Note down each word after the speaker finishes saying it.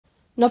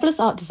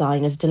Novalis Art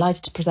Design is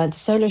delighted to present a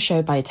solo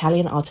show by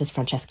Italian artist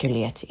Francesco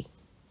Lietti.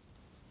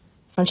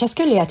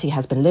 Francesco Lietti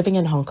has been living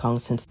in Hong Kong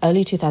since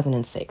early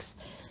 2006,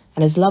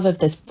 and his love of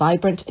this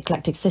vibrant,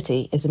 eclectic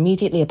city is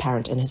immediately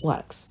apparent in his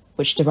works,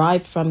 which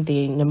derive from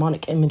the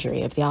mnemonic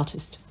imagery of the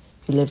artist,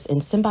 who lives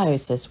in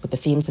symbiosis with the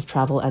themes of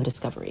travel and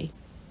discovery.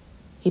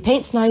 He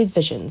paints naïve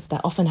visions that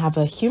often have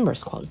a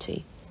humorous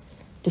quality,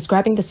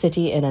 describing the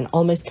city in an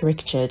almost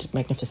caricatured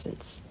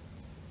magnificence.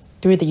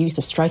 Through the use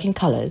of striking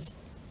colours,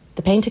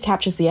 the painter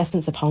captures the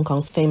essence of Hong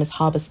Kong's famous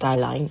harbour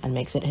skyline and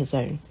makes it his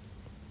own.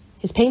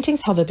 His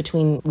paintings hover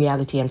between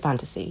reality and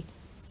fantasy.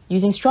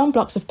 Using strong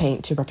blocks of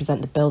paint to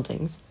represent the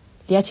buildings,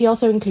 Lietti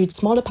also includes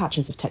smaller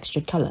patches of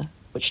textured colour,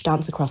 which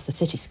dance across the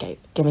cityscape,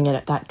 giving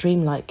it that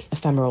dreamlike,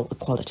 ephemeral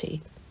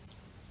quality.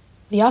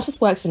 The artist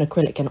works in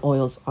acrylic and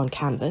oils on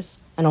canvas,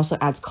 and also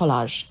adds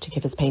collage to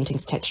give his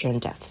paintings texture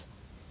and depth.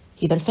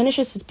 He then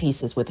finishes his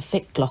pieces with a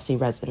thick, glossy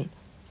resin,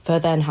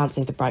 further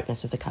enhancing the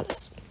brightness of the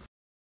colours.